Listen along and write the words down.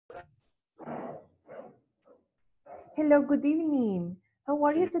Hello, good evening. How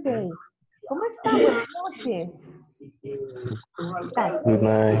are you today? ¿Cómo está? Buenas noches. Good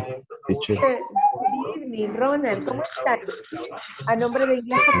night, teacher. Good evening, Ronald. ¿Cómo está? A nombre de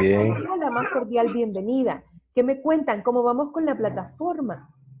Inglés Bien, Corporativo, la más cordial bienvenida. ¿Qué me cuentan? ¿Cómo vamos con la plataforma?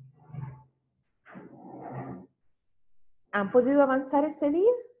 ¿Han podido avanzar este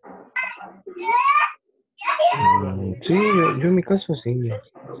día? sí, yo en mi caso sí.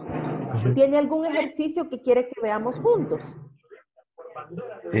 Ujú. ¿Tiene algún ejercicio que quiere que veamos juntos?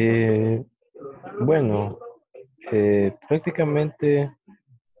 Eh, bueno, prácticamente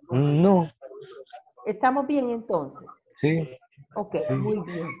no, ¿Estamos bien entonces? sí, Ok, sí. muy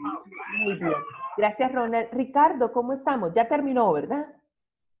bien. Muy bien. Gracias, Ronald. Ricardo, ¿cómo estamos? Ya terminó, ¿verdad?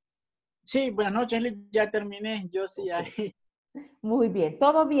 Sí, buenas noches, ya terminé, yo sí ya. Muy bien.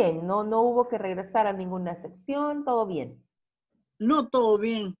 Todo bien. No hubo que regresar a ninguna sección. Todo bien. No, todo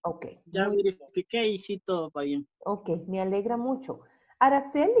bien, Ok, ya muy bien. verifiqué y sí, todo va bien. Ok, me alegra mucho.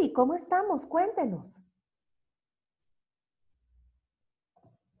 Araceli, ¿cómo estamos? Cuéntenos.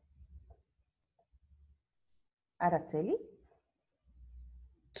 Araceli.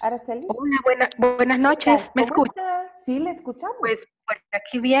 Araceli. Hola, buenas ¿Qué noches. tal? ¿Me ¿Cómo escucha? está? Sí, le escuchamos. Pues por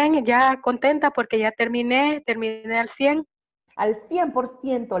aquí bien, ya contenta porque ya terminé al 100. Al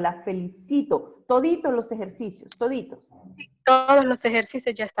 100%, la felicito. Toditos los ejercicios, toditos. Todos los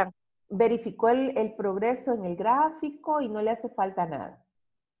ejercicios ya están. Verificó el progreso en el gráfico y no le hace falta nada.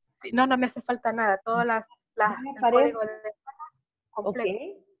 Sí, no me hace falta nada. Todas Ya le el aparece, código de ok,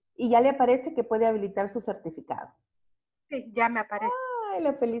 completo. y ya le aparece que puede habilitar su certificado. Sí, ya me aparece. Ay,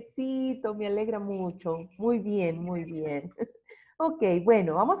 la felicito, me alegra mucho. Muy bien, muy bien. Ok,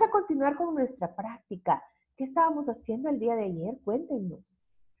 bueno, vamos a continuar con nuestra práctica. ¿Qué estábamos haciendo el día de ayer? Cuéntenos.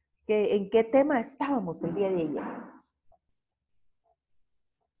 ¿En qué tema estábamos el día de ayer?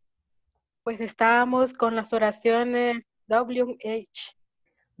 Pues estábamos con las oraciones WH.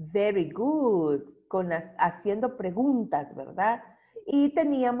 Very good. Haciendo preguntas, ¿verdad? Y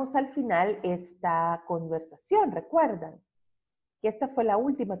teníamos al final esta conversación, ¿recuerdan? Que esta fue la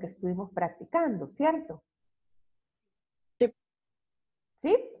última que estuvimos practicando, ¿cierto? Sí,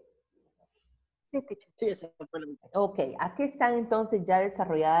 ¿Sí? Sí, teacher. sí, esa fue la Ok, aquí está entonces ya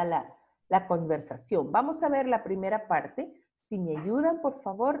desarrollada la conversación. Vamos a ver la primera parte. Si me ayudan, por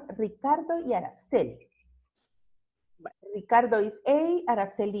favor, Ricardo y Araceli. Ricardo is A,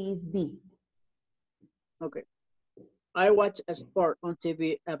 Araceli is B. Okay. I watch a sport on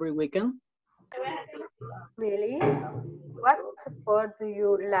TV every weekend. Really? What sport do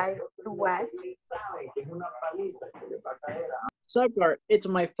you like to watch? Soccer, it's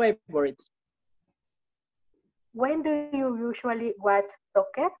my favorite. When do you usually watch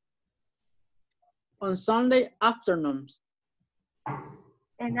soccer? On Sunday afternoons.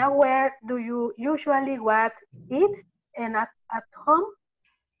 And now where do you usually watch it? And at home?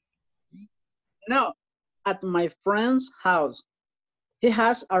 No, at my friend's house. He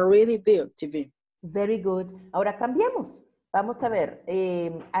has a really big TV. Very good. Ahora cambiemos. Vamos a ver.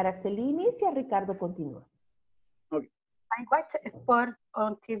 Araceli inicia, Ricardo continúa. Okay. I watch sport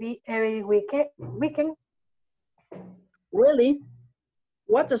on TV every weekend. Really?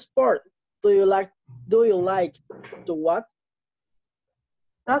 What sport do you like to watch?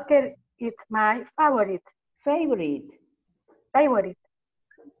 Soccer is my favorite. Favorite.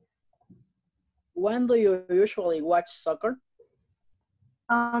 When do you usually watch soccer?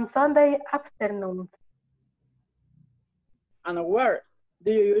 On Sunday afternoons. And where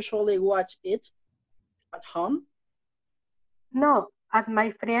do you usually watch it? At home? No, at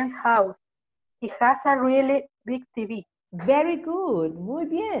my friend's house. He has a really big TV. Very good. Muy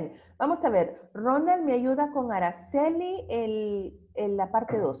bien. Vamos a ver. Ronald me ayuda con Araceli en la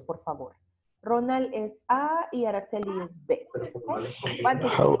parte 2, por favor. Ronald es A y Araceli es B. Okay?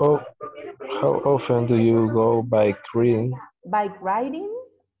 How often do you go bike riding? Bike riding.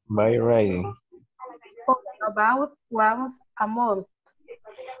 Bike riding. About once a month.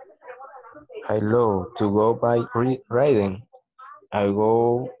 I love to go bike riding. I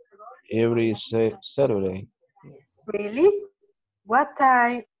go every Saturday. Yes. Really? What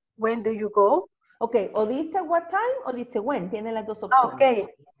time? When do you go? Ok, o dice what time o dice when. Tiene las dos opciones. Okay.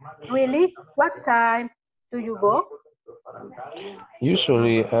 Really? What time do you go?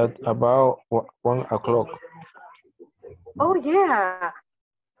 Usually at about 1 o'clock. Oh, yeah.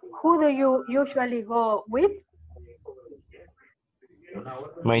 Who do you usually go with?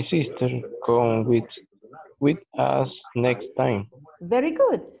 My sister come with us next time. Very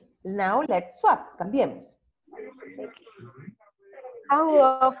good. Now let's swap. Cambiemos. How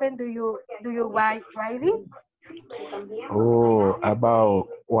often do you bike riding? Oh, about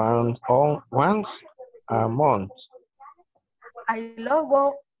once a month. I love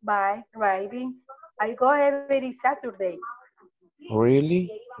go bike riding. I go every Saturday. Really?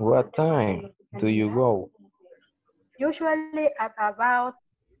 What time do you go? Usually at about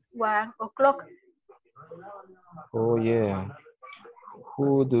 1 o'clock. Oh yeah.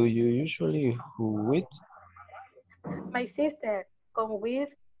 Who do you usually who with? My sister come with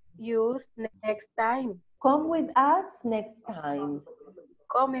you next time. Come with us next time.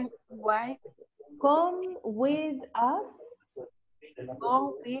 Come with Come with us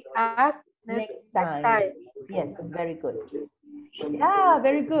come with us next next time. time. Yes, very good. Yeah,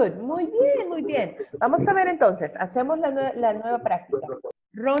 very good. Muy bien, muy bien. Vamos a ver entonces, hacemos la nueva práctica.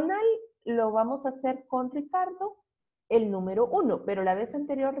 Ronald lo vamos a hacer con Ricardo, el número 1, pero la vez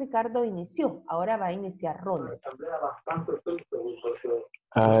anterior Ricardo inició, ahora va a iniciar Ronald.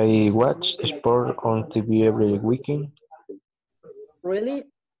 I watch sport on TV every weekend. Really?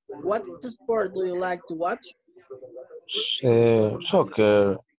 What sport do you like to watch?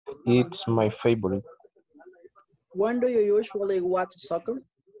 Soccer, it's my favorite. When do you usually watch soccer?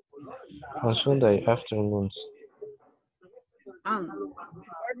 On Sunday afternoons. And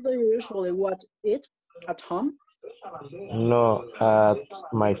where do you usually watch it? At home? No, at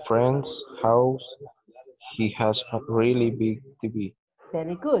my friend's house, he has a really big TV.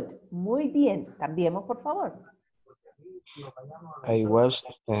 Very good. Muy bien. Cambiemos, por favor. I watched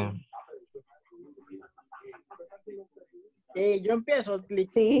Yo empiezo, click.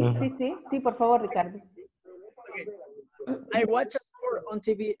 Sí, sí, por favor, Ricardo. I watch a sport on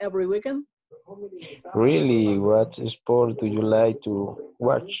TV every weekend. Really, what sport do you like to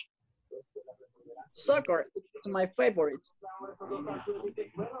watch? Soccer is my favorite.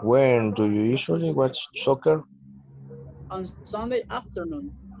 When do you usually watch soccer? On Sunday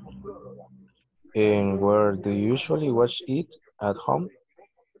afternoon. And where do you usually watch it? At home?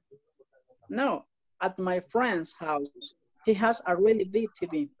 No, at my friend's house. He has a really big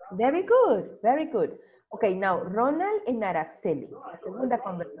TV. Very good, very good. Okay, now Ronald and Araceli, la segunda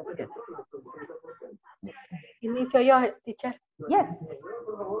conversación. Inicio yo, teacher. Yes.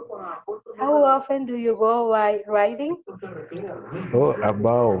 How often do you go bike riding? Oh,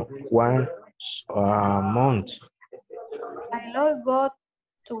 about once a month. I love go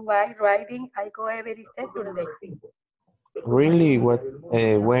to bike riding. I go every Saturday. Really,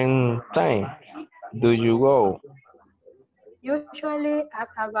 when time do you go? Usually at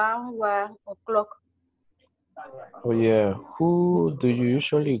about 1 o'clock. Oh yeah, who do you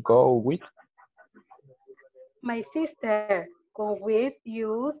usually go with? My sister come with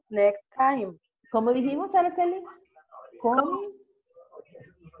you next time. Como dijimos, Araceli,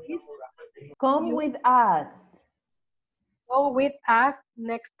 come with us. Go with us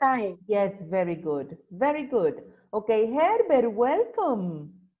next time. Yes, very good, very good. Okay, Herbert,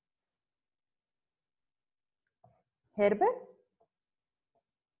 welcome. Herbert.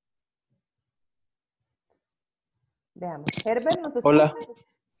 Veamos. Herbert, ¿nos escucha? Hola.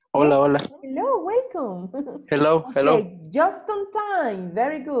 Hola, hola. Hello, welcome. Hello, hello. Okay, just on time.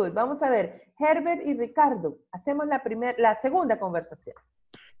 Very good. Vamos a ver. Herbert y Ricardo. Hacemos la segunda conversación.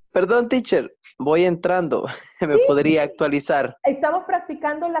 Perdón, teacher. Voy entrando. ¿Me ¿Sí? podría actualizar? Estamos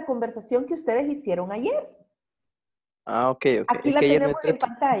practicando la conversación que ustedes hicieron ayer. Ah, ok, ok. Aquí Es la que ayer tenemos en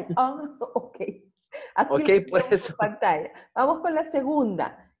pantalla. Ah, ok. Aquí Ok, la por tenemos eso. en pantalla. Vamos con la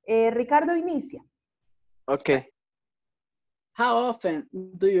segunda. Ricardo inicia. Ok. How often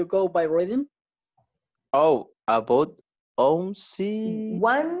do you go by reading? Oh, about Once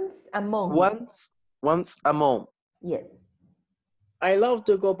a month. once a month. Yes. I love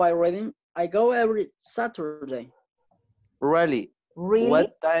to go by reading. I go every Saturday. Really? Really?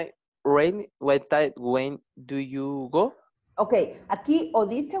 What time? Really? What time? When do you go? Ok, aquí o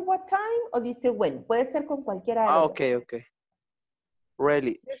dice what time o dice when. Puede ser con cualquiera de Ah, los ok, dos. ok.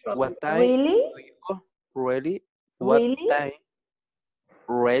 Really? What time Really? do you go? Really? What Really? time?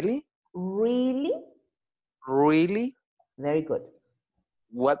 Really? Really? Really? Very good.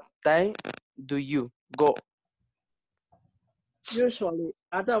 What time do you go? Usually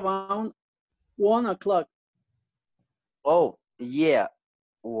at around 1 o'clock. Oh, yeah.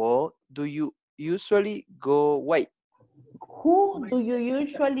 What do you usually go? Wait, Who do you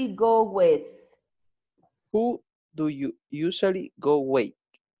usually go with? who do you usually go with?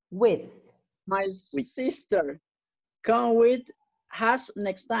 With. My sister come with us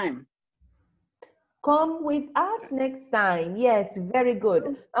next time. Come with us next time. Yes, very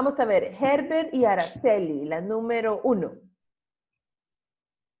good. Vamos a ver, Herbert y Araceli, la número 1.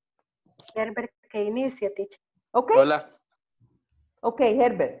 Herbert, que inicie, teacher. ¿Ok? Hola. Ok,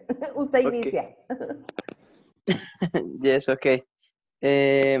 Herbert, usted Ok. inicia. Yes, okay.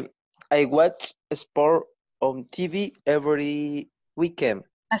 I watch sport on TV every weekend.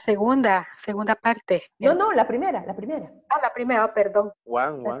 La segunda parte. No, no, la primera, la primera. Ah, la primera, oh, perdón. That's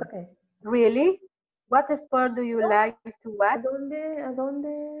One. okay. Really? What sport do you like to ¿A watch? dónde? ¿A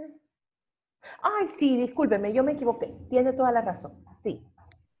dónde? Ay, sí, discúlpeme, yo me equivoqué. Tiene toda la razón. Sí.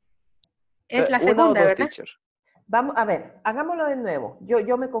 Es la Una o segunda, dos, ¿verdad? teacher. Vamos, a ver, hagámoslo de nuevo.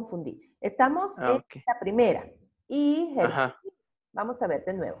 Yo me confundí. Estamos Ah, en ok. la primera. Y Ajá. vamos a ver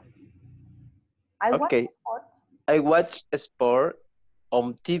de nuevo. I watch Okay. sports. I watch sport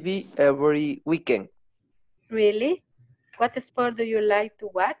on TV every weekend. Really? What sport do you like to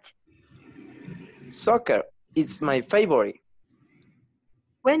watch? Soccer. It's my favorite.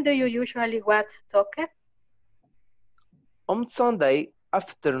 When do you usually watch soccer? On Sunday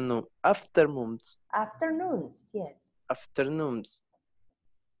afternoons. Afternoons, yes. Afternoons.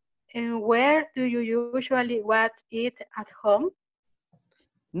 And where do you usually watch it at home?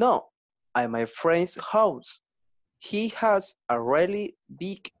 No, at my friend's house. He has a really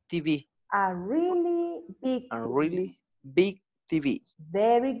big TV. A really big A TV. really big TV.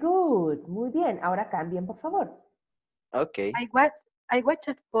 Very good. Muy bien. Ahora cambien, por favor. Okay. I watch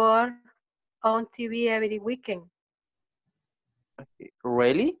sport on TV every weekend.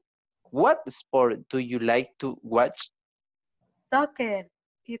 Really? What sport do you like to watch? Soccer.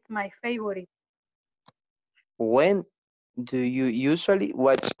 It's my favorite. When do you usually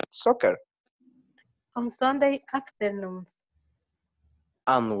watch soccer? On Sunday afternoons.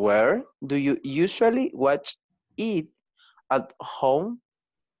 And where do you usually watch it? At home?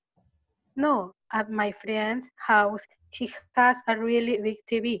 No, at my friend's house. He has a really big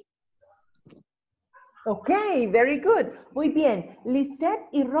TV. Ok, very good. Muy bien. Lisette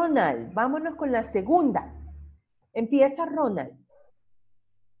y Ronald. Vámonos con la segunda. Empieza Ronald.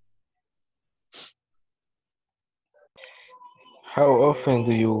 How often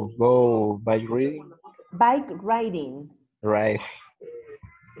do you go bike riding? Bike riding. Right.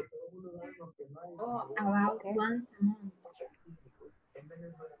 About once a month.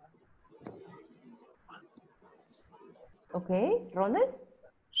 Ok, Ronald.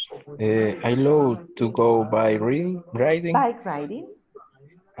 I love to go bike riding. Bike riding.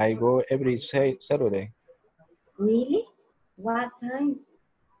 I go every Saturday. Really? What time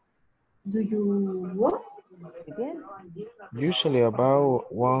do you work? Muy bien. Usually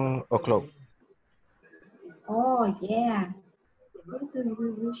about 1 o'clock. Oh, yeah. Who do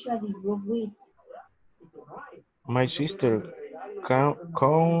you usually work with? My sister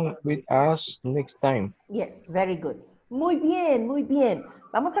come with us next time. Yes, very good. Muy bien, muy bien.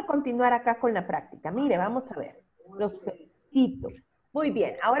 Vamos a continuar acá con la práctica. Mire, vamos a ver. Los felicito. Muy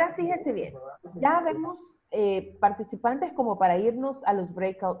bien. Ahora fíjese bien. Ya vemos participantes como para irnos a los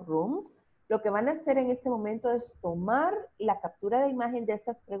breakout rooms. Lo que van a hacer en este momento es tomar la captura de imagen de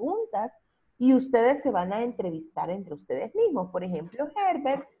estas preguntas y ustedes se van a entrevistar entre ustedes mismos. Por ejemplo,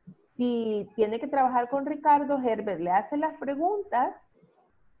 Herbert, si tiene que trabajar con Ricardo, Herbert le hace las preguntas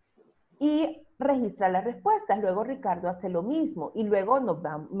y registra las respuestas. Luego Ricardo hace lo mismo y luego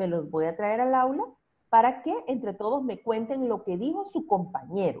me los voy a traer al aula para que entre todos me cuenten lo que dijo su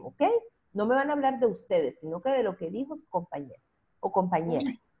compañero, ¿ok? No me van a hablar de ustedes, sino que de lo que dijo su compañero o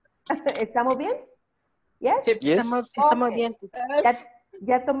compañera. ¿Estamos bien? ¿Yes? Sí. Yes. Estamos Ok. bien.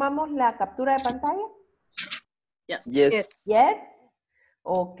 ¿Ya tomamos la captura de pantalla? Yes. Yes. Yes.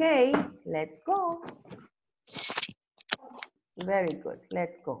 Ok, let's go. Very good,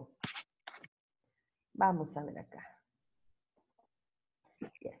 let's go. Vamos a ver acá.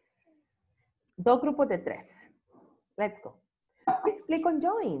 Yes. 2 grupos de 3. Let's go. Please click on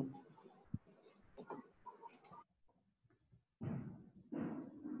join.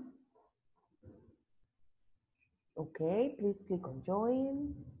 Okay, please click on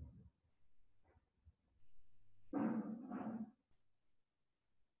join.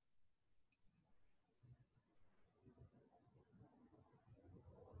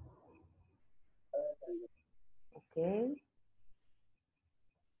 Okay.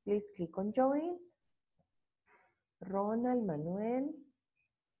 Please click on join. Ronald, Manuel.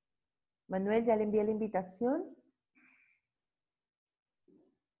 Manuel, ¿ya le envié la invitación?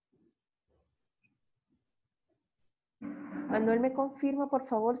 Manuel, ¿me confirma, por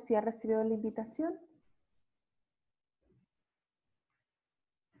favor, si ha recibido la invitación?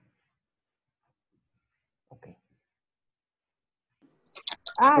 Ok.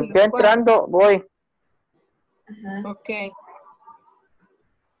 Ya entrando, voy. Ajá. Ok.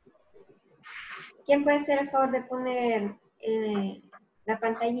 ¿Quién puede hacer el favor de poner la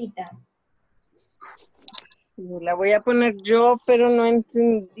pantallita? La voy a poner yo, pero no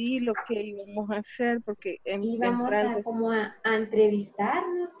entendí lo que íbamos a hacer porque Y vamos a como a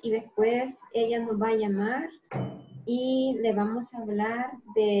entrevistarnos y después ella nos va a llamar y le vamos a hablar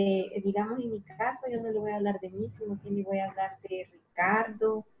de, digamos en mi caso, yo no le voy a hablar de mí, sino que le voy a hablar de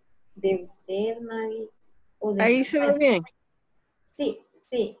Ricardo, de usted, Maggie, o de... Ahí se ve bien. Sí,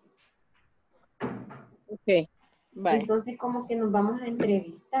 sí. Ok, bye. Entonces como que nos vamos a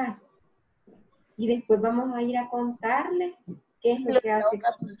entrevistar y después vamos a ir a contarle qué es lo que hace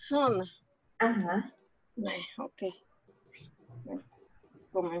otra persona. Ajá. Bye, ok. Bueno,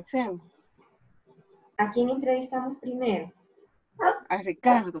 comencemos. ¿A quién entrevistamos primero? A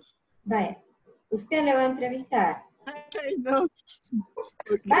Ricardo. Vaya, usted le va a entrevistar. Ay, no.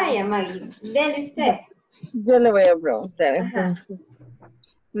 Vaya, Maggie, dele usted. Yo le voy a preguntar Ajá. entonces.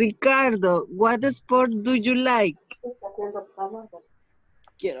 Ricardo, what sport do you like?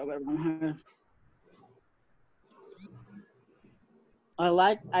 Quiero ver, vamos a ver.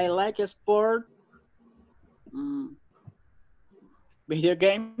 I like a sport. Video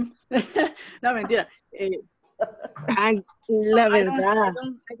games. No, mentira. Ay, la verdad.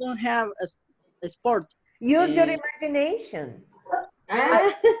 I don't have a sport. Use your imagination.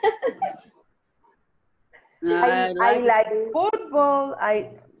 Ah. I like football. I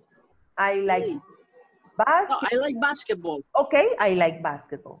like basketball. No, I like basketball. Okay, I like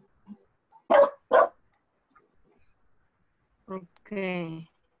basketball. Okay.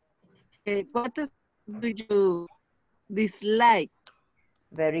 What do you dislike?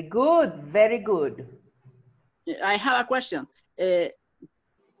 Very good, very good. I have a question. ¿Qué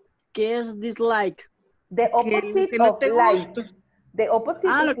es dislike? The opposite que no of te like. gusta. The opposite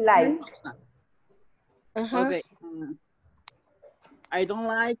Lo of que like. me gusta. Ajá. Okay. I don't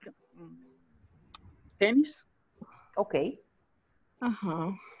like tennis. Okay.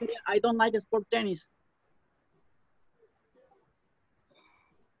 Ajá. I don't like sport tennis.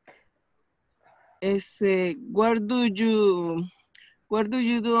 What do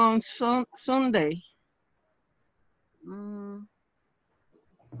you do on Sunday?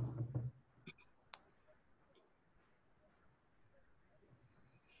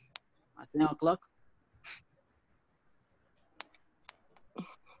 At 10 o'clock.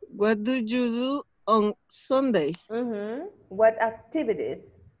 What do you do on Sunday? What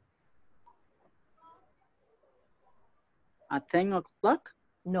activities? At 10 o'clock?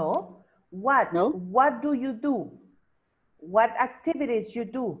 No. What? No? What do you do? What activities you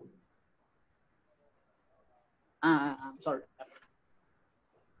do? I'm sorry.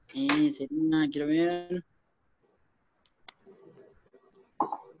 Serena, quiero ver.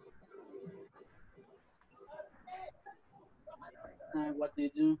 What do you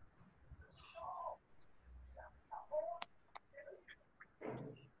do?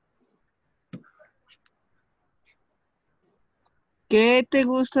 ¿Qué te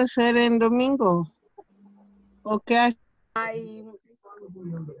gusta hacer en domingo? ¿O qué haces?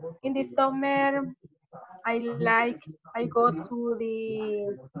 In the summer, I go to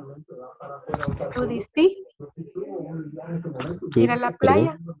the sea, ir a la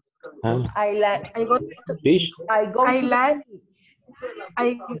playa. I like. Fish. I go to the beach.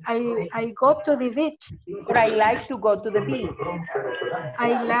 I go to the beach. Or I like to go to the beach.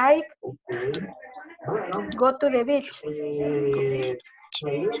 I like go to the beach.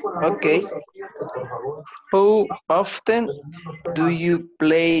 Okay. How often do you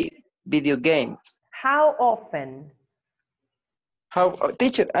play video games? How often?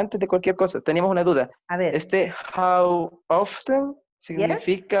 Teacher, antes de cualquier cosa, teníamos una duda. A ver. How often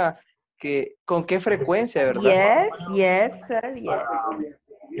significa que con qué frecuencia, ¿verdad? Yes, sir, yes.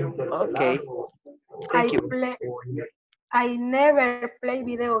 Okay. Thank you. I never play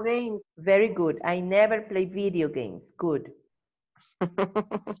video games. Very good. I never play video games. Good.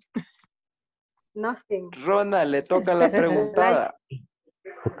 Nothing. Ronald, le toca la preguntada.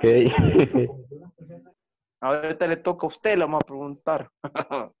 Ok. Ahorita le toca a usted, le vamos a preguntar.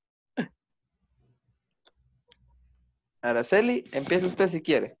 Araceli, empiece usted si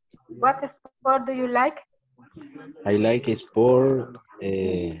quiere. What sport do you like? I like sport.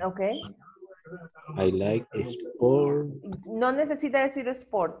 Okay. I like sport. No necesita decir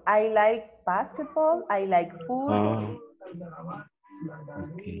sport. I like basketball. I like food.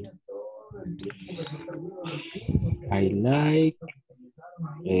 Okay. I like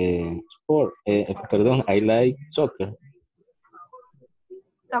sport. Perdón, I like soccer.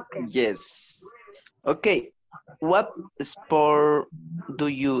 Okay. Yes. Okay. What sport do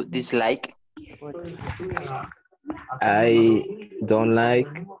you dislike? I don't like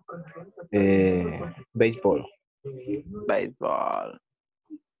baseball. Baseball.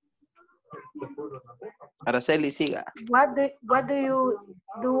 Araceli, siga. What do you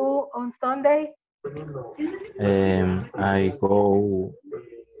do on Sunday? I go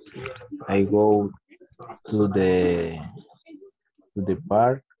to the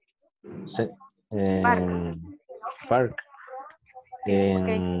park, se- Park. park,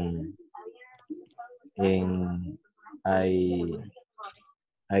 Okay. and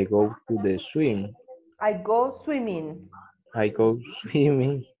I go to the swim. I go swimming. I go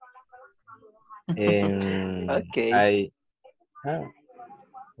swimming, and Okay. ah,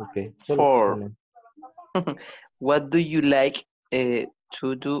 okay, solo 4. swimming. What do you like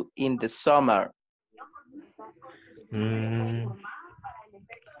to do in the summer? Mm,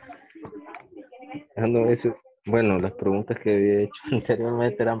 no, eso, bueno, las preguntas que había hecho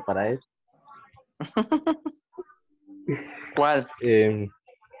anteriormente eran para eso. ¿Cuál? I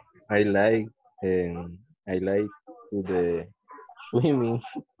like, I like to the swimming.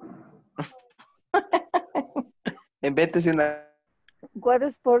 Invéntese una. What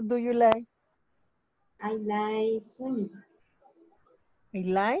sport do you like? I like swimming. I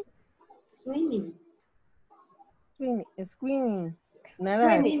like Swimming. swimming.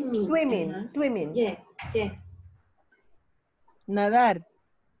 Nadar. Swimming. Uh-huh. Swimming. Yes, yes, Nadar.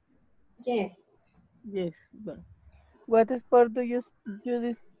 yes. Yes. Well, what sport do you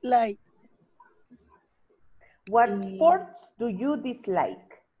dislike? What sports do you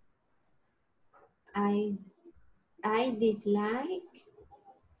dislike? I dislike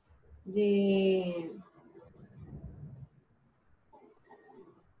the,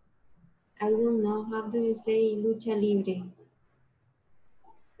 I don't know, how do you say lucha libre?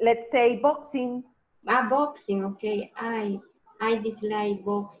 Let's say boxing. Boxing, okay. I dislike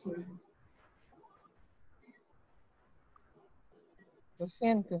boxing. Lo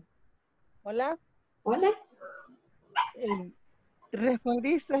siento. Hola. Hola,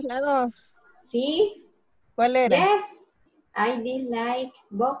 ¿Respondiste la dos? sí, ¿Cuál era? yes. I dislike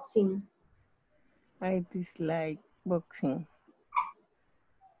boxing. I dislike boxing.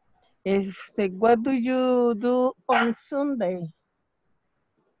 What do you do on Sunday?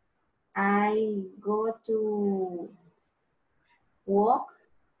 I go to walk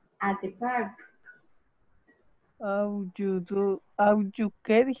at the park.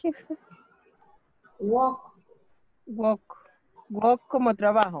 ¿Qué dijiste? Walk, Walk como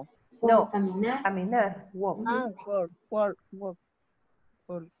trabajo. como No, caminar. caminar. Walk. Walk.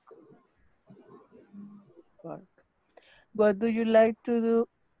 What do you like to do?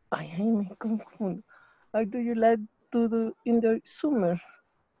 Ay, me confundo. What do you like to do in the summer?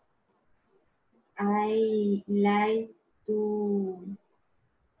 I like to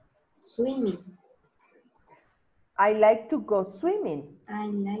swimming. I like to go swimming. I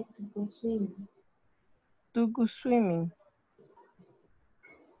like to go swimming. To go swimming.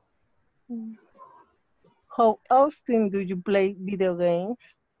 How often do you play video games?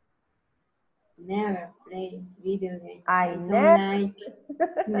 Never plays video games. I don't never. like.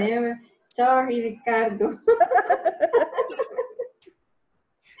 Never. Sorry, Ricardo.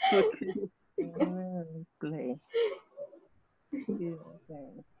 Play video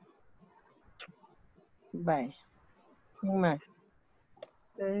games. Bye. ¿Quién más?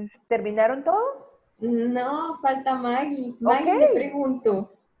 ¿Terminaron todos? No, falta Maggie. Maggie, le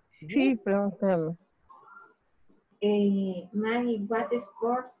pregunto. Sí, pregúntame. Maggie, what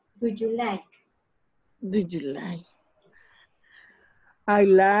sports do you like? Do you like? I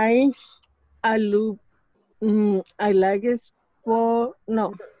like sport.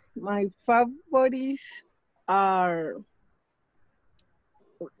 No, my favorites are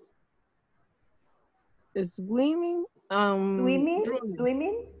swimming. Swimming.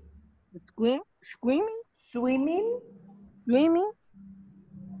 Running. Swimming.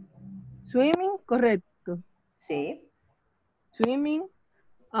 Swimming, correcto. Sí. Swimming,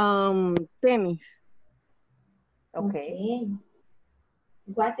 tenis. Okay.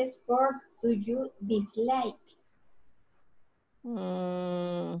 What sport do you dislike?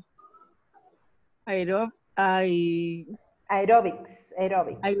 Aerobics.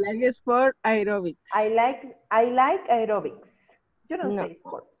 I like sport aerobics. I like aerobics. You don't No. say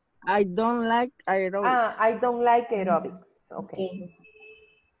sports. I don't like aerobics. I don't like aerobics. Okay.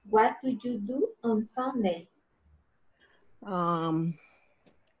 What do you do on Sunday?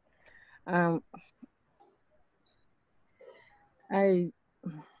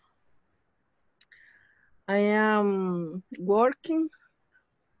 I am working.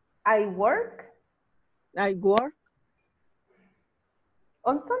 I work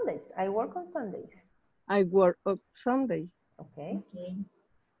on Sundays. I work on Sundays. I work on Sunday. Okay.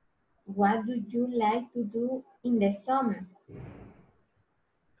 What do you like to do in the summer?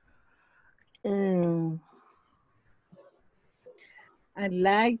 I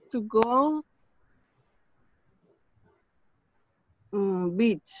like to go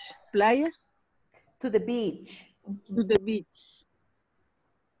beach, playa, To the beach. to the beach,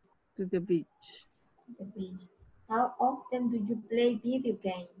 to the beach. The beach. How often do you play video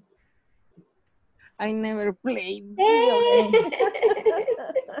games? I never play video games.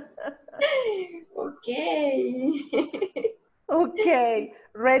 Okay. Okay.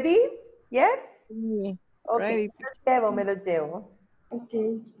 Ready? Yes? Yeah, Okay. ready. Me lo llevo.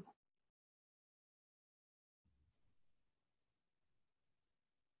 Okay.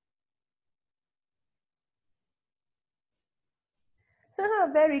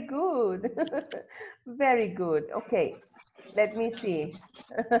 Very good. Very good. Okay. Let me see.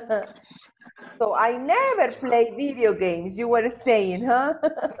 So I never play video games, you were saying, huh?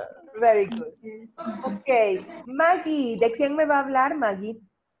 Very good. Okay. Maggie, ¿de quién me va a hablar, Maggie?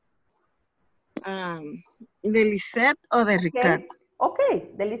 ¿De Lisette o de Ricardo?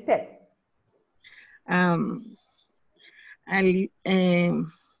 Okay, de Lisette.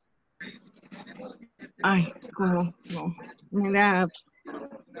 Ay, ¿cómo? No, me da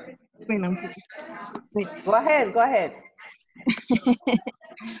pena un poquito. Go ahead, go ahead.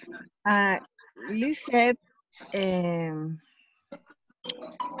 Lisette,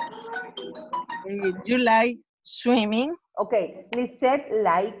 you like swimming? Okay, Lisette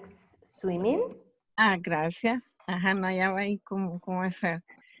likes swimming. Gracias. Ajá, no, ya va ahí cómo hacer.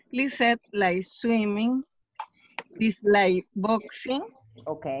 Lisette likes swimming. Dislike boxing.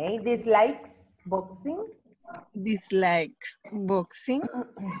 Okay, dislikes boxing. Dislikes boxing.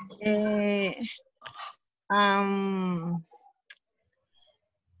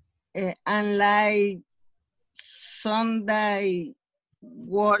 Unlike Sunday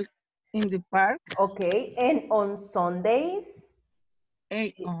walk in the park. Okay, and on Sundays?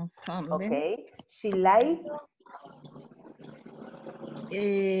 On Sunday. Okay, she likes?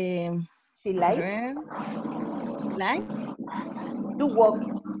 She likes? Like? To walk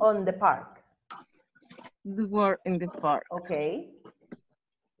on the park. To walk in the park. Okay.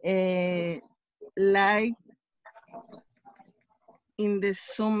 Like in the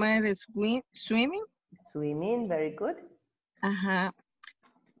summer swimming. Swimming, very good.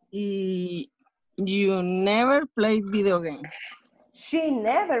 You never play video games. She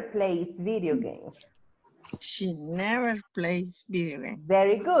never plays video games. She never plays video games.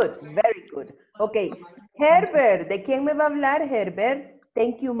 Very good, very good. Okay, Herbert, ¿de quién me va a hablar, Herbert?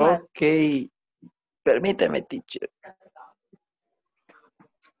 Thank you, Matt. Ok, permíteme, teacher.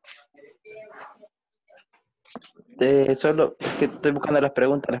 Solo es que estoy buscando las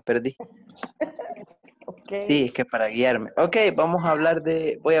preguntas, las perdí. Okay. Sí, es que para guiarme. Ok,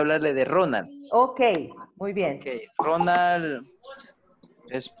 voy a hablarle de Ronald. Ok, muy bien. Ok, Ronald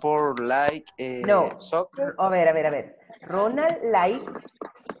sport like No. soccer. A ver. Ronald likes.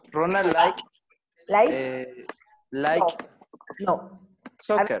 Ronald like No.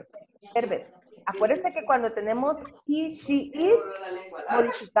 soccer. Herbert, acuérdense que cuando tenemos he, she, it,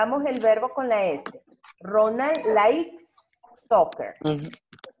 modificamos el verbo con la S. Ronald likes soccer.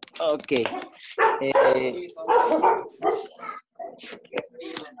 Ok.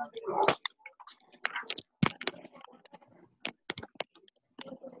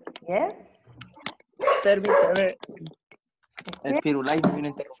 Yes. Permítame. El Firulais me vino a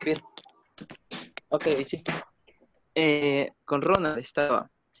interrumpir. Ok, sí. Con Ronald estaba.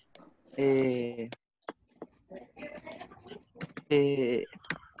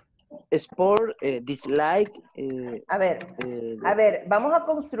 Sport, dislike. A ver, vamos a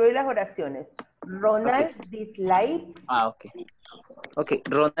construir las oraciones. Ronald dislikes. Ok. Ok,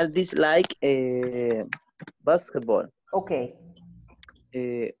 Ronald dislike basketball. Ok.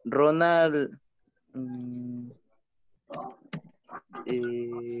 Ronald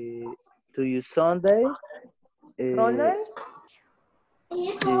to you Sunday. Ronald.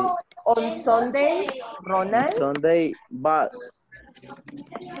 On Sunday, Ronald. Sunday bus.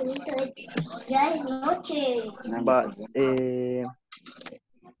 Ya es noche. Bus.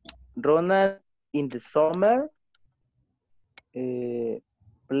 Ronald in the summer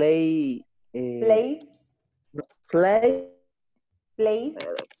play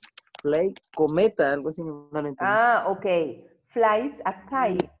cometa, algo así, no lo entendí. Ok. Flies a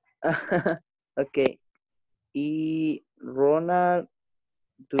kite. Ok. Y Ronald,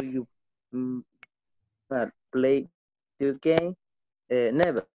 do you play video game?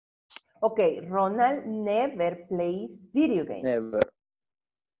 Never. Ok, Ronald never plays video games. Never.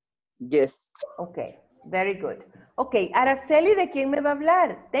 Yes. Ok, very good. Ok, Araceli, ¿de quién me va a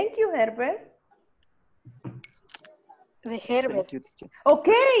hablar? Thank you, Herbert. The Herbert. Thank you, teacher.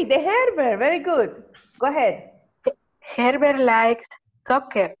 Okay, the Herbert. Very good. Go ahead. Herbert likes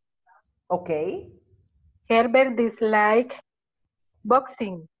soccer. Okay. Herbert dislikes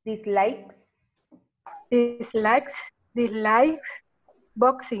boxing. Dislikes. Dislikes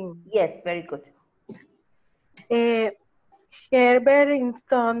boxing. Yes, very good. Herbert in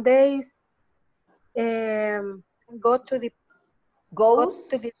Sundays go Goes.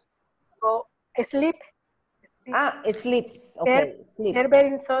 sleep. Ah, sleeps. Okay, sleeps. Herbert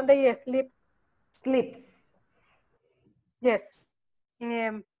in Sunday Sleeps. yes.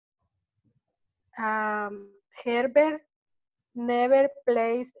 Herbert never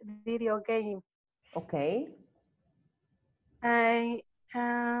plays video games. Okay. I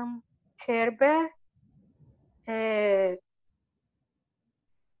Herbert,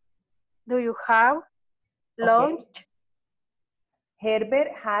 do you have lunch? Okay. Herbert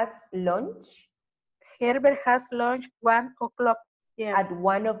has lunch Herbert has lunch 1 o'clock p.m. at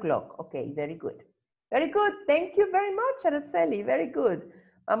 1 o'clock. Okay, very good. Very good. Thank you very much, Araceli. Very good.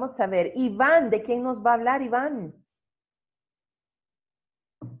 Vamos a ver. Iván, ¿de quién nos va a hablar, Iván?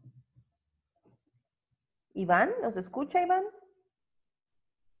 Iván, ¿nos escucha, Iván?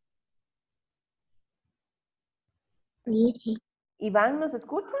 Sí. Iván, ¿nos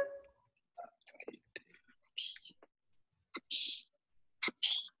escucha?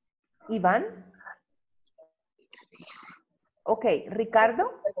 Iván. Ok,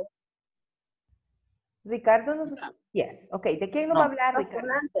 Ricardo. Ricardo nos escucha. Yes, ok. ¿De quién nos va a hablar, Ricardo?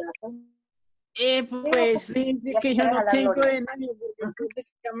 Pues fíjense que yo no tengo de nadie porque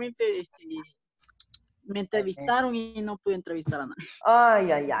prácticamente me entrevistaron y no pude entrevistar a nadie.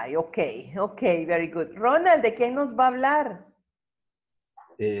 Ay, ay, ay, ok, ok, very good. Ronald, ¿de quién nos va a hablar?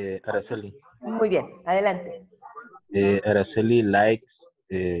 Araceli. Muy bien, adelante. Araceli likes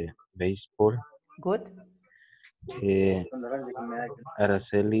baseball. Good.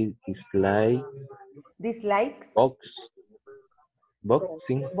 Araceli Dislikes.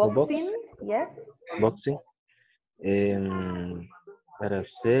 Boxing. Boxing, yes. Boxing.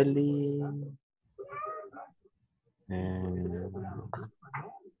 Araceli.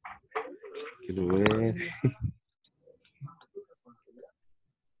 Quiero ver.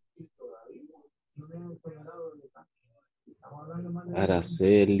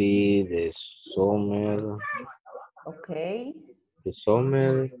 Araceli de Summer. Okay. De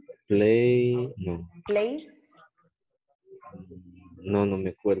Summer play. No. Place. No me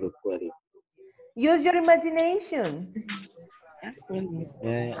acuerdo cuál. Use your imagination.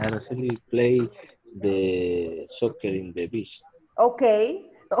 Araceli play the soccer in the beach. Okay.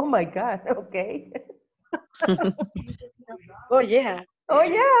 Oh my God. Okay. Oh, yeah. Oh,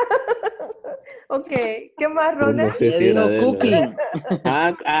 yeah. Okay. ¿Qué más, No Ronald? sé si era de él, Cooking.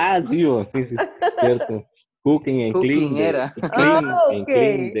 sí, cierto. Cooking and Cooking clean the, era.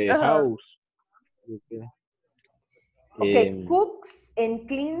 Okay. the Uh-huh. house. Okay. Cooks and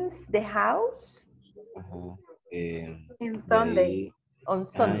cleans the house Ajá. In de Sunday. ahí- on en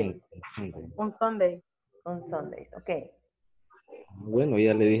Sunday. Sunday. On Sunday. On Sundays. Okay. Bueno,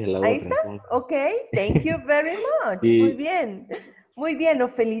 ya le dije la Ahí otra. está. entonces. Okay. Thank you very much. Y- Muy bien. Muy bien. Lo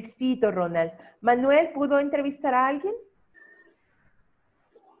felicito, Ronald. Manuel, ¿pudo entrevistar a alguien?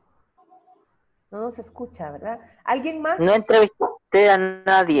 No nos escucha, ¿verdad? ¿Alguien más? No entrevisté a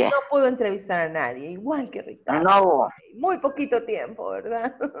nadie. No pudo entrevistar a nadie, igual que Ricardo. No. Muy poquito tiempo,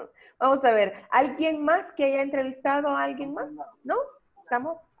 ¿verdad? Vamos a ver, ¿alguien más que haya entrevistado a alguien más? ¿No?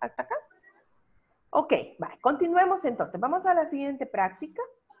 ¿Estamos hasta acá? Ok, vale, continuemos entonces. Vamos a la siguiente práctica.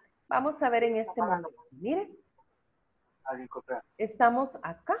 Vamos a ver en este momento. Miren, estamos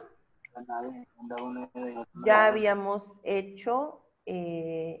acá. Ya habíamos hecho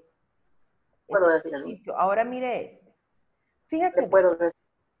ejercicio. Ahora mire este. Fíjese.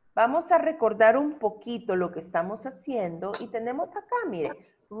 Vamos a recordar un poquito lo que estamos haciendo y tenemos acá, mire,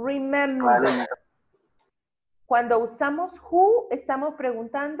 remember. Cuando usamos who, estamos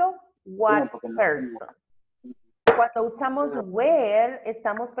preguntando what person. Cuando usamos where,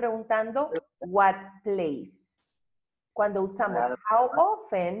 estamos preguntando what place. Cuando usamos how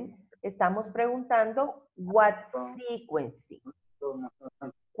often, estamos preguntando what frequency.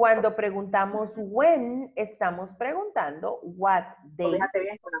 Cuando preguntamos when, estamos preguntando what date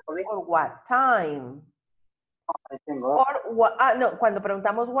or what time. Cuando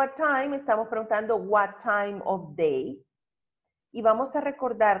preguntamos what time, estamos preguntando what time of day. Y vamos a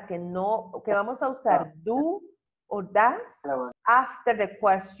recordar que vamos a usar do o does after the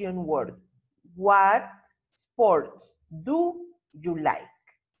question word. What sports do you like?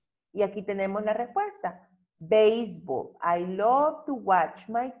 Y aquí tenemos la respuesta. Baseball. I love to watch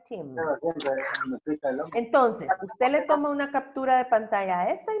my team. Entonces, usted le toma una captura de pantalla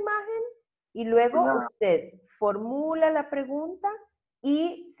a esta imagen y luego usted formula la pregunta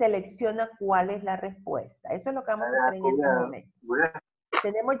y selecciona cuál es la respuesta. Eso es lo que vamos a hacer en este momento.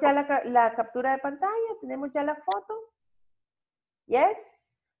 ¿Tenemos ya la captura de pantalla? ¿Tenemos ya la foto?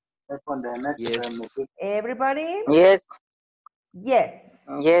 Yes? Yes. Everybody? Yes. Yes.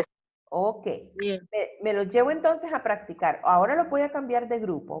 Yes. Ok. Bien. Me lo llevo entonces a practicar. Ahora lo voy a cambiar de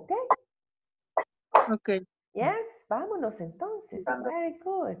grupo, ¿ok? Ok. Yes, vámonos entonces. Very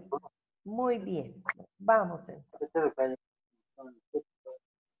good. Muy bien. Vamos entonces.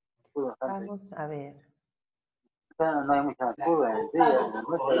 Vamos a ver.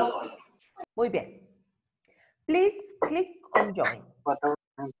 Muy bien. Please click on join.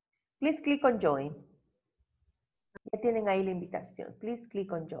 Please click on join. Ya tienen ahí la invitación. Please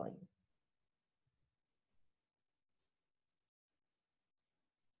click on join.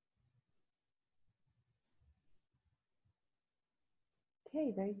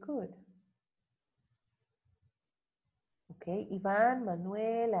 Okay, very good. Okay, Iván,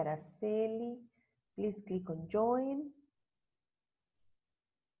 Manuel, Araceli, please click on join.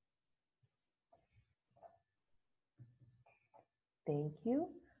 Thank you.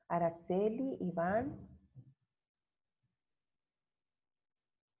 Araceli, Iván.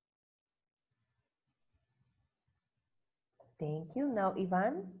 Thank you. Now,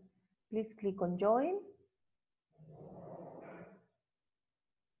 Iván, please click on join.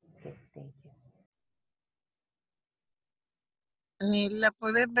 Okay, thank you. La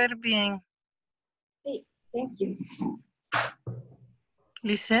puedes ver bien. Sí, thank you.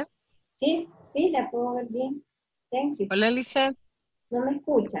 Lisette. Sí, sí, la puedo ver bien. Thank you. Hola, Lisette. No me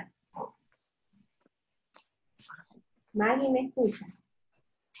escucha. Maggie me escucha.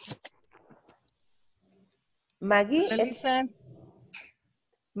 Maggie, Hola, Lisette.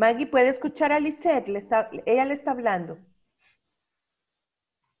 Maggie puede escuchar a Lisette. Ella le está hablando.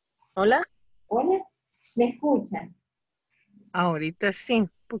 Hola. Hola, ¿me escucha? Ahorita sí,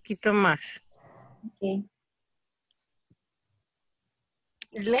 un poquito más. Ok.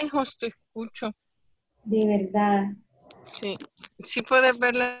 Lejos te escucho. De verdad. Sí. Sí puedes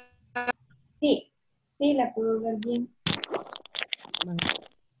verla. Sí, sí, la puedo ver bien. Bueno.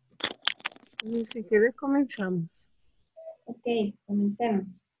 Si quieres comenzamos. Ok, comencemos.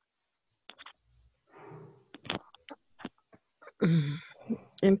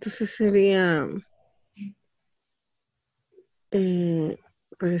 Entonces sería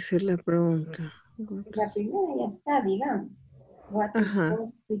para hacer la pregunta. La primera ya está, digamos. What Ajá.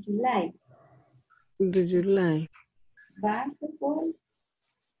 sports do you like? Do you like? Basketball.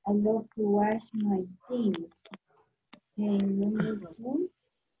 I love to watch my team. And number two.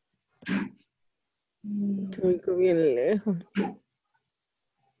 Te oigo bien lejos.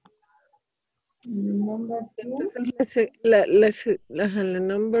 Number two. Entonces la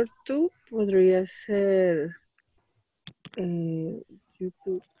number two podría ser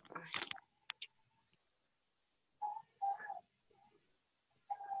YouTube.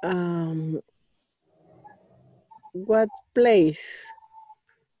 What place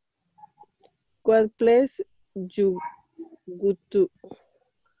you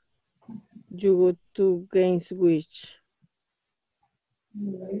go to games which?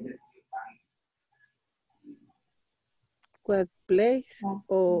 What place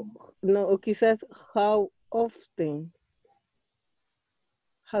o no, o quizás how often,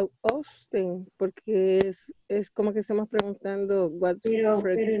 porque es como que estamos preguntando what Pero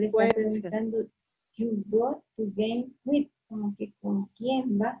le está frecuencia. preguntando, you go to games with, como que con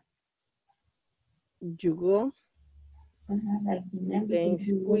quién va. You go Ajá, al final dice games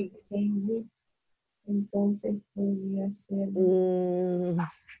you go with. to games with. Entonces podría ser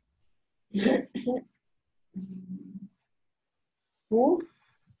who,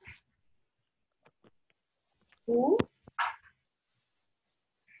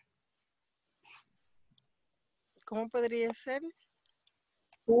 ¿Cómo podría ser?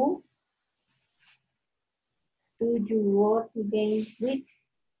 who do you go to games with?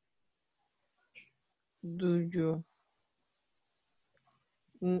 Do you?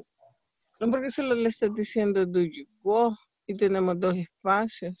 No, porque solo le estás diciendo do you go y tenemos dos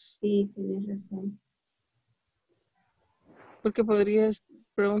espacios. Sí, tienes razón. Porque podrías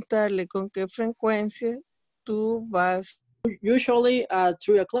preguntarle con qué frecuencia tú vas. Usually at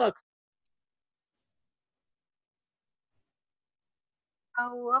 3 o'clock.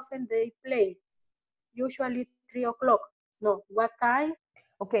 How often they play? Usually 3 o'clock. No, what time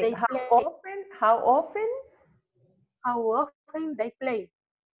Okay, they how play? often? How often they play?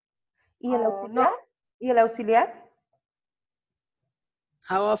 ¿Y el Oh, auxiliar? ¿Y el auxiliar?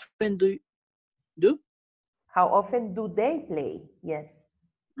 How often do? How often do they play? Yes.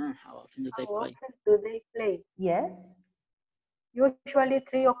 How often do they How play? often do they play? Yes. Usually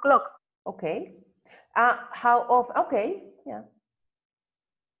 3 o'clock. Okay. How often? Okay. Yeah.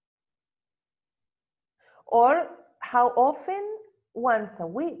 Or how often? Once a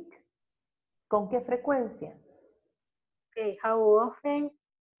week. ¿Con qué frecuencia? Okay, how often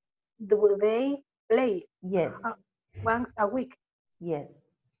do they play? Yes. Once a week. Yes.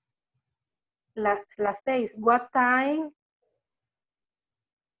 Las 6. What time?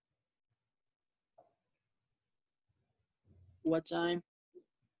 What time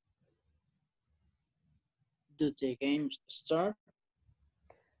do the games start?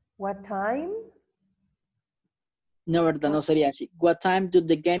 What time? No, verdad, no sería así. What time do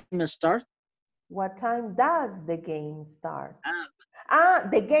the game start? What time does the game start? Ah,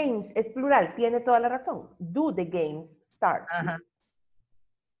 The games es plural, tiene toda la razón. Do the games start? ajá.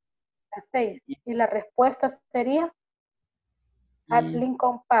 Las 6. Y la respuesta sería at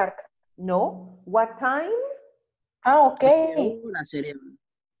Lincoln Park. No. What time? Ok. Ahora sería.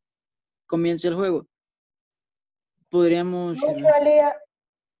 Comienza el juego. Podríamos. Usually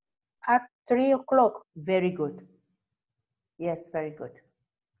at 3 o'clock. Very good. Yes, very good.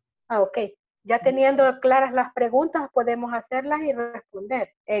 Ok. Ya teniendo claras las preguntas, podemos hacerlas y responder.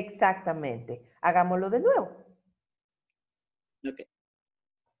 Exactamente. Hagámoslo de nuevo. Okay.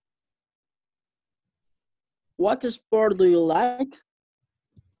 What sport do you like?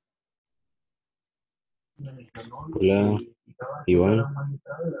 Hola, Iván.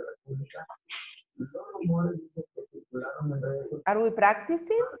 Are we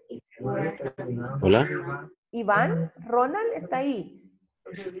practicing? Hola. Iván, Ronald está ahí.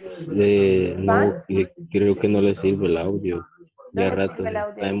 No, creo que no le sirve el audio. No Ya le rato sirve el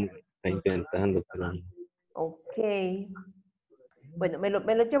audio. está intentando, pero Ok. Bueno, me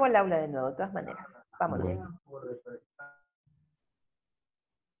lo llevo al aula de nuevo, de todas maneras. Vámonos. bueno.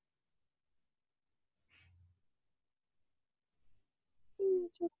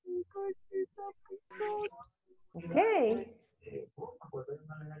 Ok.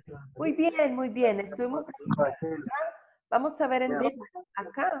 Muy bien, muy bien. Estuvimos practicando. Vamos a ver entonces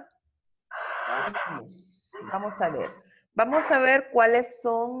acá. Vamos a ver. Vamos a ver cuáles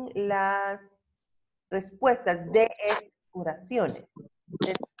son las respuestas de estas oraciones.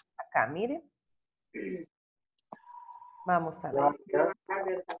 Acá, miren. Vamos a ver.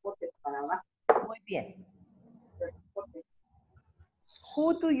 Muy bien.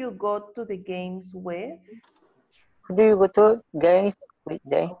 Who do you go to the games with? Do you go to games with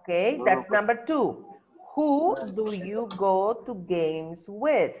them? Okay, that's number 2. Who do you go to games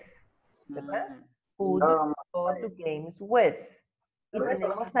with? ¿Verdad? Who do you go to games with? Y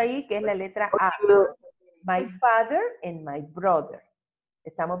tenemos ahí que es la letra A. My father and my brother.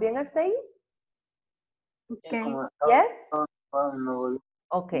 ¿Estamos bien hasta ahí? Okay. Yes?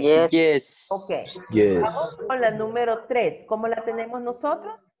 Ok. Yes. Ok. Yes. Vamos con la número 3. ¿Cómo la tenemos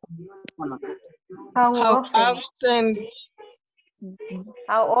nosotros? How How often? often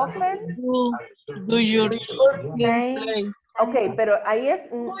How often? do your team play? Ok, pero ahí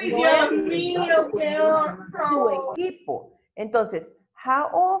es, no es tu equipo. Entonces, how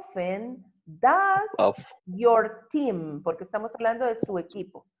often does your team, porque estamos hablando de su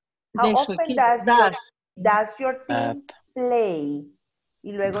equipo. How De su often equipo. does your team play?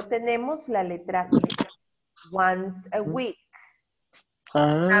 Y luego tenemos la letra B. Once a week.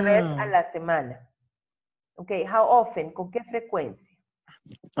 Una vez a la semana. Ok, how often, ¿con qué frecuencia?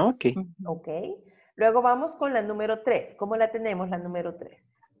 Ok. Ok. Luego vamos con la número 3. ¿Cómo la tenemos, la número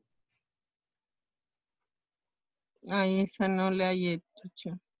 3? Ay, esa no le hay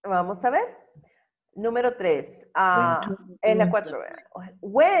hecho. Vamos a ver. Número 3. Es la 4.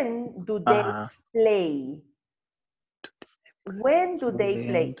 When do they play? When do they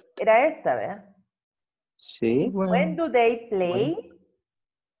play? Era esta, ¿verdad? Sí. When do they play?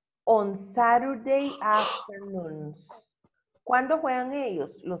 On Saturday afternoons. ¿Cuándo juegan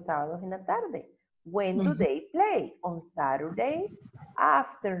ellos? Los sábados en la tarde. When do they play? On Saturday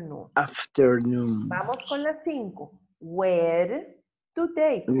afternoon. Afternoon. Vamos con la 5. Where do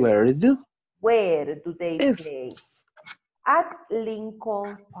they play? Where do? Where do they play? At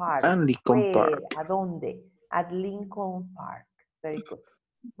Lincoln Park. At Lincoln Park. ¿A dónde? At Lincoln Park. Very good.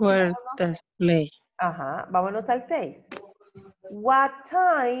 Where does play? Ajá. Vámonos al 6. What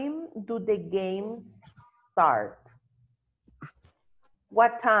time do the games start?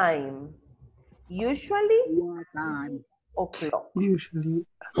 What time? Usually? What time? O'clock. Usually.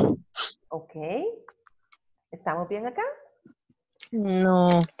 Ok. ¿Estamos bien acá?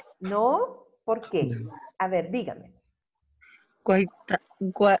 No. ¿No? ¿Por qué? A ver, dígame. What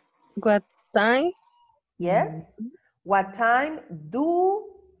time? Yes. What time do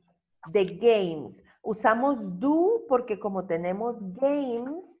the games? Usamos do porque como tenemos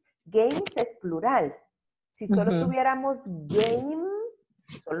games, games es plural. Si solo tuviéramos game,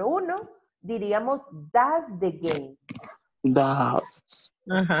 solo uno, diríamos does the game. Does.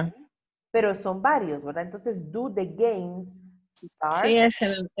 Ajá. Pero son varios, ¿verdad? Entonces, do the games start? Sí,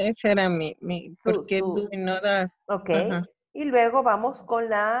 ese era mi porque do y no da. Ok. Ajá. Y luego vamos con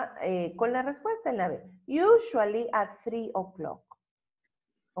la respuesta en la B. Usually at 3 o'clock.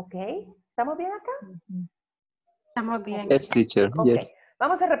 ¿Ok? ¿Estamos bien acá? Estamos bien. Yes, teacher. Ok. Yes.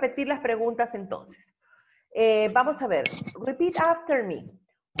 Vamos a repetir las preguntas entonces. Vamos a ver. Repeat after me.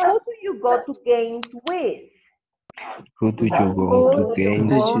 Who do you go to games with? Who do you go to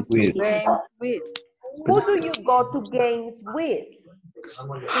games with? Who do you go to games with?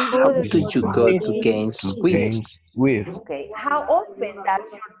 How do you go to games with? Okay. How often does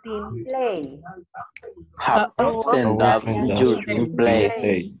your team play? How often does your team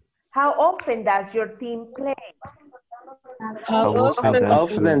play? How often does your team play? How often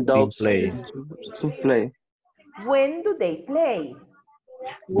Often does does you play? When do they play?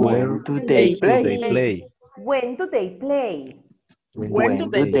 Where do they play? When do they play? When do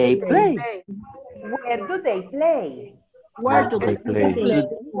they play? Where do they play? Where do they play?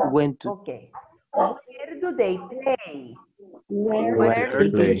 When do Okay. Where do they play? where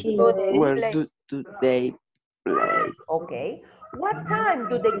do they play? Okay. What time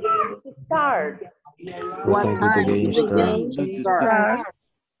do the games start? What time do the games start?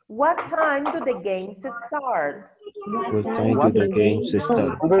 What time do the games start? What time do the games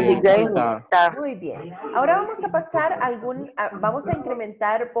start? Do the game start? Muy bien. Ahora vamos a pasar vamos a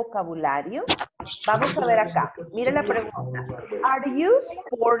incrementar vocabulario. Vamos a ver acá. Mire la pregunta. Are you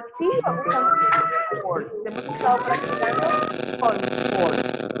sporty? Vamos a ver sports. Hemos estado practicando con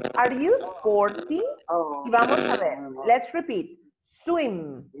sports. Are you sporty? Y vamos a ver. Let's repeat.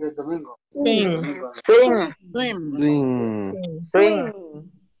 Swim. Swim. Swim. Swim.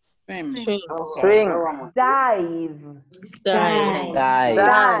 Swim. Dive.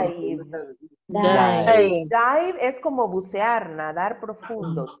 Dive es como bucear, nadar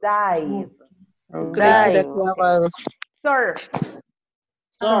profundo. Dive. Surf.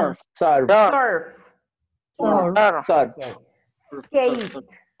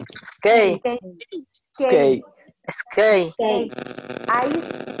 Skate. Ice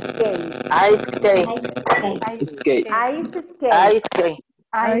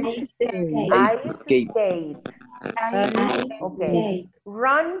skate. Okay.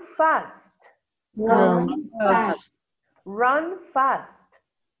 Run fast.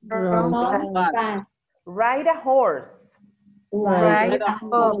 Ride a horse. Ride a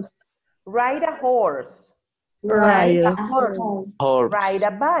horse. Ride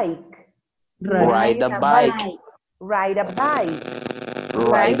a bike. Ride a bike.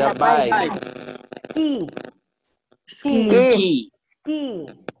 Ski.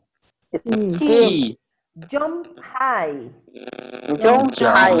 Jump high. Jump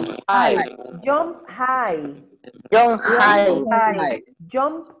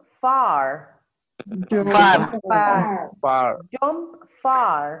far.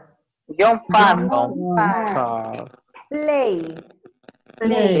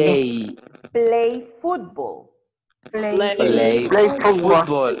 Play football.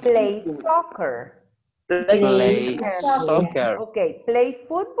 Play soccer. Okay, play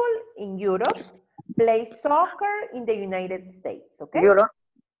football in Europe. Play soccer in the United States, okay?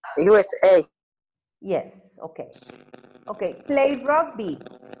 USA. Yes, okay. Okay, play rugby.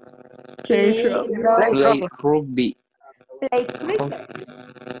 Play rugby.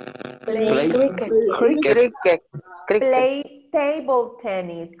 Play cricket. Play table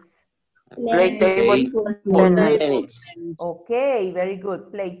tennis. Play table tennis. Okay, very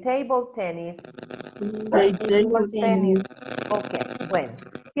good. Play table tennis. Okay, bueno.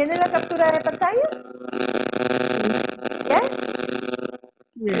 ¿Tiene la captura de pantalla? Yes?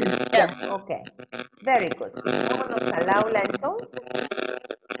 Okay, very good. Vámonos al aula entonces.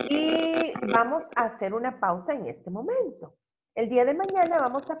 Y vamos a hacer una pausa en este momento. El día de mañana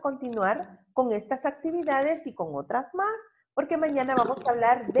vamos a continuar con estas actividades y con otras más, porque mañana vamos a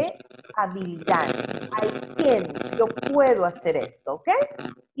hablar de habilidades. Hay quien yo puedo hacer esto, ¿ok?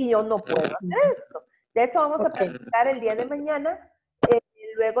 Y yo no puedo hacer esto. De eso vamos a practicar el día de mañana.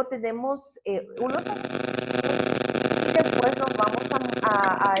 Luego tenemos unos y después nos vamos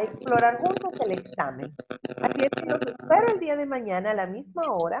a explorar juntos el examen. Así es que los espero el día de mañana a la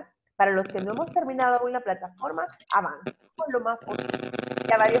misma hora. Para los que no hemos terminado aún la plataforma, avancemos lo más posible.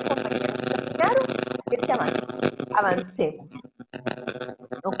 Ya varios compañeros ¿Claro? Es que avancemos.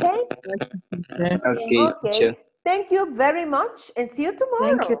 ¿Ok? Okay, teacher. Thank you very much and see you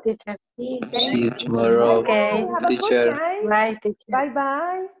tomorrow. Thank you, teacher. Sí, See you tomorrow, Okay. Have a good teacher. night. Bye, teacher. Bye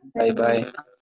bye. Bye bye.